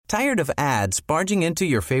Tired of ads barging into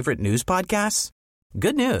your favorite news podcasts?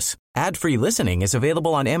 Good news. Ad-free listening is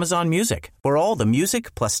available on Amazon Music for all the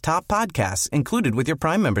music plus top podcasts included with your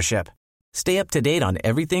Prime membership. Stay up to date on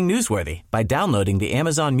everything newsworthy by downloading the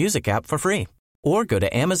Amazon Music app for free or go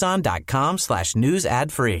to amazon.com/news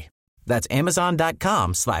ad free. That's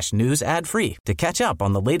amazon.com/news ad free to catch up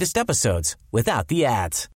on the latest episodes without the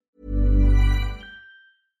ads.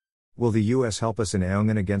 Will the US help us in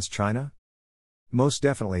Ayungin against China? Most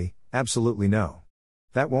definitely, absolutely no.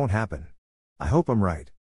 That won't happen. I hope I'm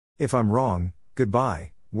right. If I'm wrong,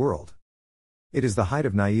 goodbye, world. It is the height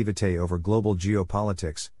of naivete over global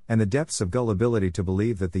geopolitics, and the depths of gullibility to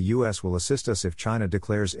believe that the US will assist us if China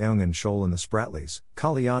declares Ayungin Shoal in the Spratlys,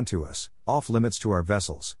 Kalian to us, off limits to our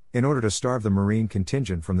vessels, in order to starve the marine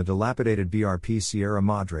contingent from the dilapidated BRP Sierra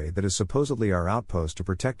Madre that is supposedly our outpost to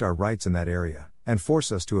protect our rights in that area, and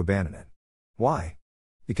force us to abandon it. Why?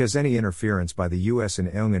 Because any interference by the US in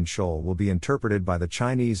Ayungin Shoal will be interpreted by the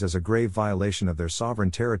Chinese as a grave violation of their sovereign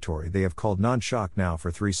territory they have called non-shock now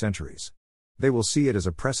for 3 centuries. They will see it as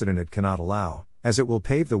a precedent it cannot allow, as it will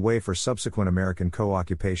pave the way for subsequent American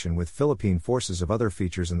co-occupation with Philippine forces of other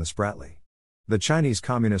features in the Spratly. The Chinese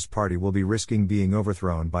Communist Party will be risking being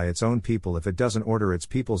overthrown by its own people if it doesn't order its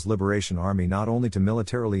People's Liberation Army not only to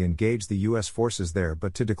militarily engage the US forces there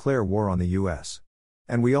but to declare war on the US.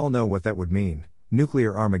 And we all know what that would mean.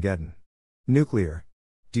 Nuclear Armageddon. Nuclear.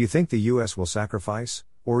 Do you think the US will sacrifice,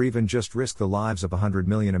 or even just risk the lives of 100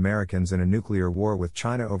 million Americans in a nuclear war with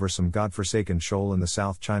China over some godforsaken shoal in the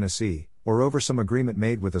South China Sea, or over some agreement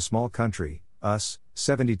made with a small country, us,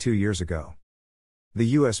 72 years ago? The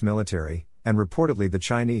US military, and reportedly the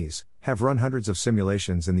Chinese, have run hundreds of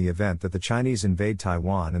simulations in the event that the Chinese invade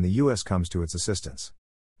Taiwan and the US comes to its assistance.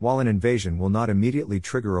 While an invasion will not immediately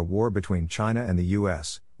trigger a war between China and the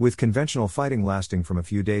US, with conventional fighting lasting from a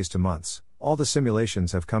few days to months, all the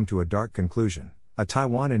simulations have come to a dark conclusion. A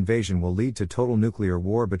Taiwan invasion will lead to total nuclear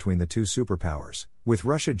war between the two superpowers, with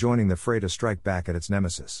Russia joining the fray to strike back at its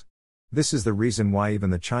nemesis. This is the reason why even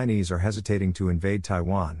the Chinese are hesitating to invade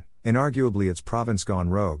Taiwan, inarguably its province gone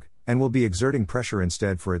rogue, and will be exerting pressure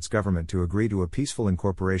instead for its government to agree to a peaceful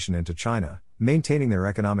incorporation into China, maintaining their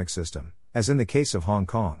economic system, as in the case of Hong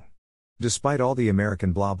Kong. Despite all the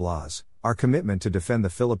American blah-blahs, our commitment to defend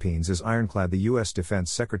the Philippines is ironclad, the U.S.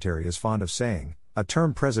 Defense Secretary is fond of saying, a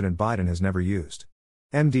term President Biden has never used.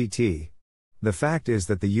 MDT. The fact is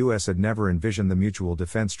that the U.S. had never envisioned the Mutual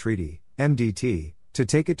Defense Treaty, MDT, to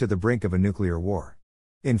take it to the brink of a nuclear war.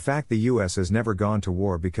 In fact, the U.S. has never gone to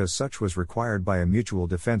war because such was required by a mutual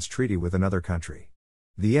defense treaty with another country.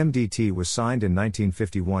 The MDT was signed in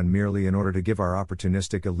 1951 merely in order to give our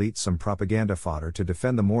opportunistic elites some propaganda fodder to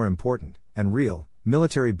defend the more important, and real,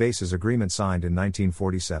 military bases agreement signed in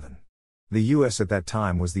 1947. The US at that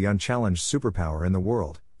time was the unchallenged superpower in the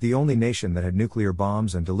world, the only nation that had nuclear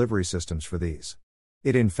bombs and delivery systems for these.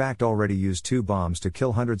 It in fact already used 2 bombs to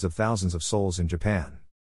kill hundreds of thousands of souls in Japan.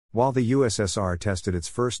 While the USSR tested its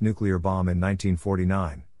first nuclear bomb in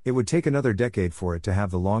 1949, it would take another decade for it to have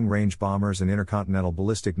the long-range bombers and intercontinental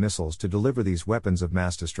ballistic missiles to deliver these weapons of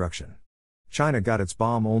mass destruction. China got its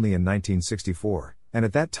bomb only in 1964, and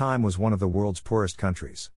at that time was one of the world's poorest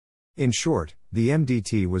countries. In short, the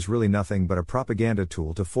MDT was really nothing but a propaganda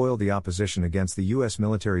tool to foil the opposition against the US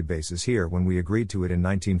military bases here when we agreed to it in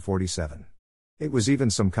 1947. It was even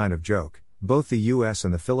some kind of joke. Both the US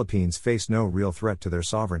and the Philippines faced no real threat to their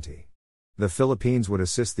sovereignty. The Philippines would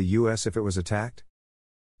assist the US if it was attacked?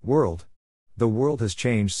 World. The world has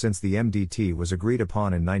changed since the MDT was agreed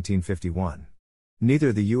upon in 1951.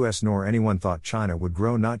 Neither the US nor anyone thought China would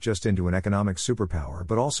grow not just into an economic superpower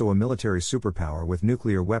but also a military superpower with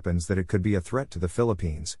nuclear weapons, that it could be a threat to the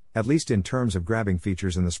Philippines, at least in terms of grabbing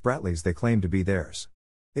features in the Spratlys they claim to be theirs.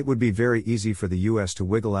 It would be very easy for the US to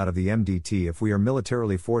wiggle out of the MDT if we are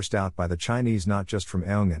militarily forced out by the Chinese, not just from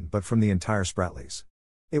Ayungin but from the entire Spratlys.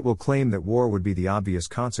 It will claim that war would be the obvious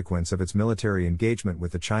consequence of its military engagement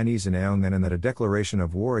with the Chinese in Ayungin, and that a declaration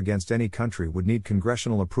of war against any country would need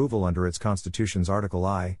congressional approval under its constitution's Article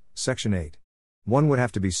I, Section 8. One would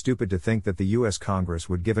have to be stupid to think that the U.S. Congress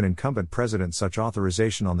would give an incumbent president such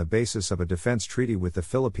authorization on the basis of a defense treaty with the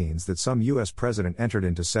Philippines that some U.S. president entered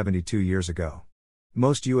into 72 years ago.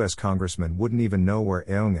 Most U.S. congressmen wouldn't even know where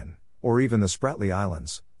Ayungin, or even the Spratly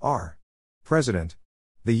Islands, are. President.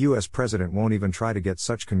 The U.S. president won't even try to get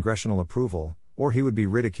such congressional approval, or he would be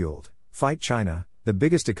ridiculed. Fight China, the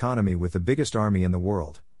biggest economy with the biggest army in the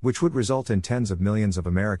world, which would result in tens of millions of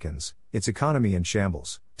Americans, its economy in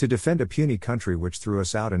shambles, to defend a puny country which threw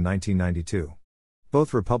us out in 1992.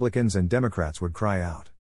 Both Republicans and Democrats would cry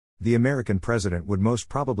out. The American president would most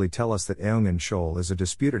probably tell us that Ayungin Shoal is a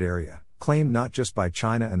disputed area, claimed not just by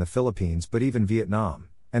China and the Philippines but even Vietnam,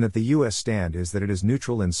 and that the U.S. stand is that it is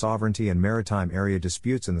neutral in sovereignty and maritime area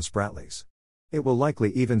disputes in the Spratlys. It will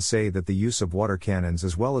likely even say that the use of water cannons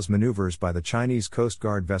as well as maneuvers by the Chinese Coast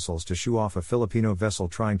Guard vessels to shoo off a Filipino vessel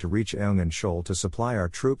trying to reach Ayungin Shoal to supply our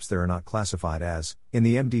troops there are not classified as, in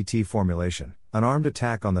the MDT formulation, an armed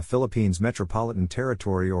attack on the Philippines metropolitan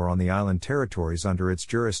territory or on the island territories under its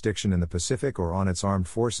jurisdiction in the Pacific or on its armed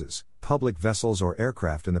forces, public vessels or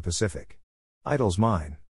aircraft in the Pacific. Idle's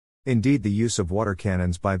mine. Indeed, the use of water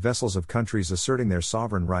cannons by vessels of countries asserting their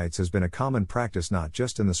sovereign rights has been a common practice not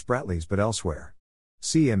just in the Spratlys but elsewhere.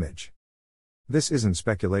 See image. This isn't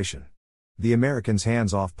speculation. The Americans'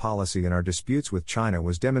 hands-off policy in our disputes with China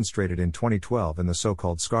was demonstrated in 2012 in the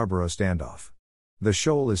so-called Scarborough standoff. The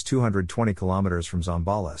shoal is 220 kilometers from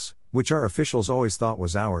Zambales, which our officials always thought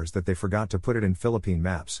was ours that they forgot to put it in Philippine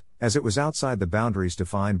maps, as it was outside the boundaries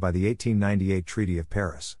defined by the 1898 Treaty of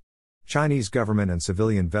Paris. Chinese government and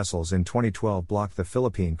civilian vessels in 2012 blocked the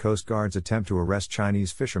Philippine Coast Guard's attempt to arrest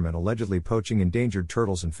Chinese fishermen allegedly poaching endangered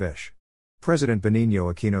turtles and fish. President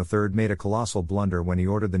Benigno Aquino III made a colossal blunder when he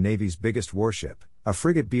ordered the Navy's biggest warship, a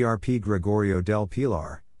frigate BRP Gregorio del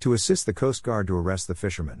Pilar, to assist the Coast Guard to arrest the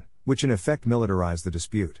fishermen, which in effect militarized the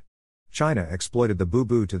dispute. China exploited the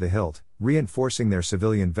boo-boo to the hilt, reinforcing their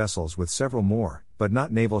civilian vessels with several more, but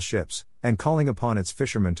not naval ships, and calling upon its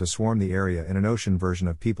fishermen to swarm the area in an ocean version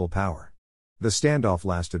of people power. The standoff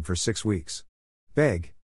lasted for 6 weeks.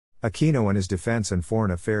 Aquino and his defense and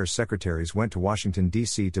foreign affairs secretaries went to Washington,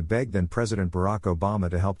 D.C. to beg then-President Barack Obama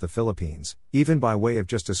to help the Philippines, even by way of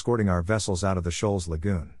just escorting our vessels out of the shoal's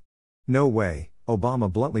lagoon. No way,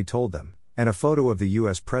 Obama bluntly told them, and a photo of the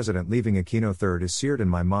U.S. president leaving Aquino III is seared in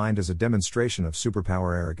my mind as a demonstration of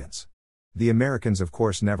superpower arrogance. The Americans of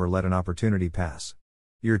course never let an opportunity pass.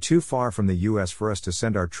 You're too far from the U.S. for us to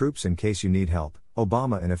send our troops in case you need help,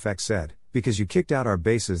 Obama in effect said, because you kicked out our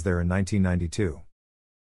bases there in 1992.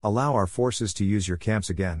 Allow our forces to use your camps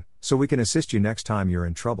again, so we can assist you next time you're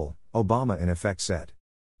in trouble, Obama in effect said.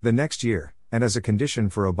 The next year, and as a condition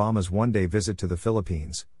for Obama's one-day visit to the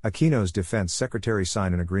Philippines, Aquino's defense secretary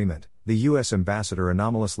signed an agreement, the U.S. ambassador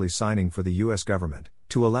anomalously signing for the U.S. government,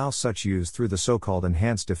 to allow such use through the so-called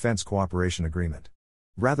Enhanced Defense Cooperation Agreement.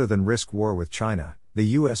 Rather than risk war with China, the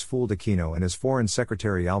U.S. fooled Aquino and his Foreign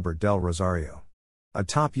Secretary Albert Del Rosario. A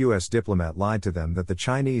top U.S. diplomat lied to them that the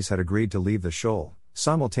Chinese had agreed to leave the shoal,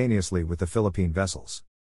 simultaneously with the Philippine vessels.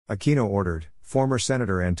 Aquino ordered, former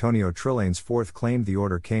Senator Antonio Trillane's fourth claimed the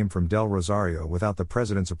order came from Del Rosario without the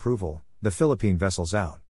president's approval, the Philippine vessels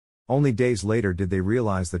out. Only days later did they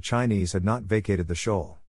realize the Chinese had not vacated the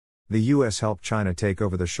shoal. The U.S. helped China take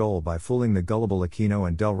over the shoal by fooling the gullible Aquino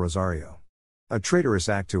and Del Rosario. A traitorous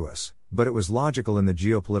act to us, but it was logical in the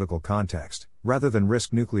geopolitical context. Rather than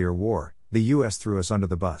risk nuclear war, the U.S. threw us under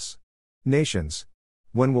the bus. Nations.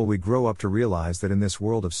 When will we grow up to realize that in this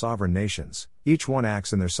world of sovereign nations, each one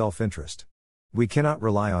acts in their self-interest? We cannot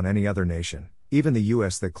rely on any other nation, even the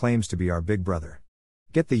U.S. that claims to be our big brother.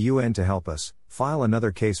 Get the UN to help us, file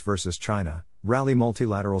another case versus China, rally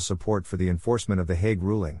multilateral support for the enforcement of the Hague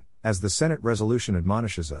ruling, as the Senate resolution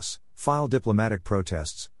admonishes us, file diplomatic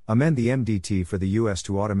protests, amend the MDT for the U.S.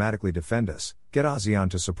 to automatically defend us, get ASEAN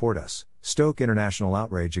to support us, stoke international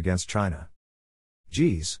outrage against China.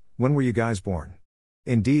 Geez, when were you guys born?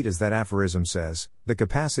 Indeed, as that aphorism says, the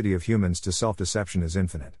capacity of humans to self-deception is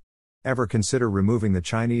infinite. Ever consider removing the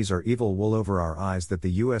Chinese or evil wool over our eyes that the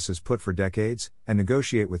U.S. has put for decades, and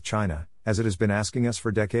negotiate with China, as it has been asking us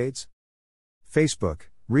for decades? Facebook,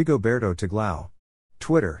 Rigoberto Tiglao.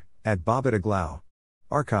 Twitter, @BobitaGlao.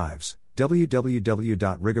 Archives,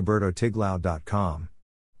 www.rigobertotiglao.com.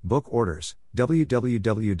 Book orders,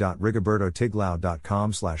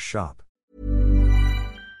 www.rigobertotiglao.com/shop.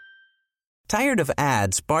 Tired of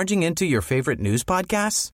ads barging into your favorite news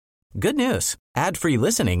podcasts? Good news. Ad-free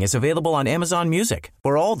listening is available on Amazon Music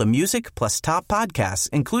for all the music plus top podcasts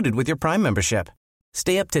included with your Prime membership.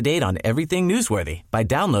 Stay up to date on everything newsworthy by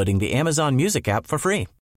downloading the Amazon Music app for free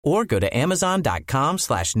or go to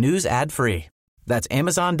amazon.com/news ad free. That's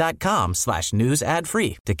amazon.com/news ad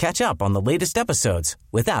free to catch up on the latest episodes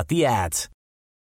without the ads.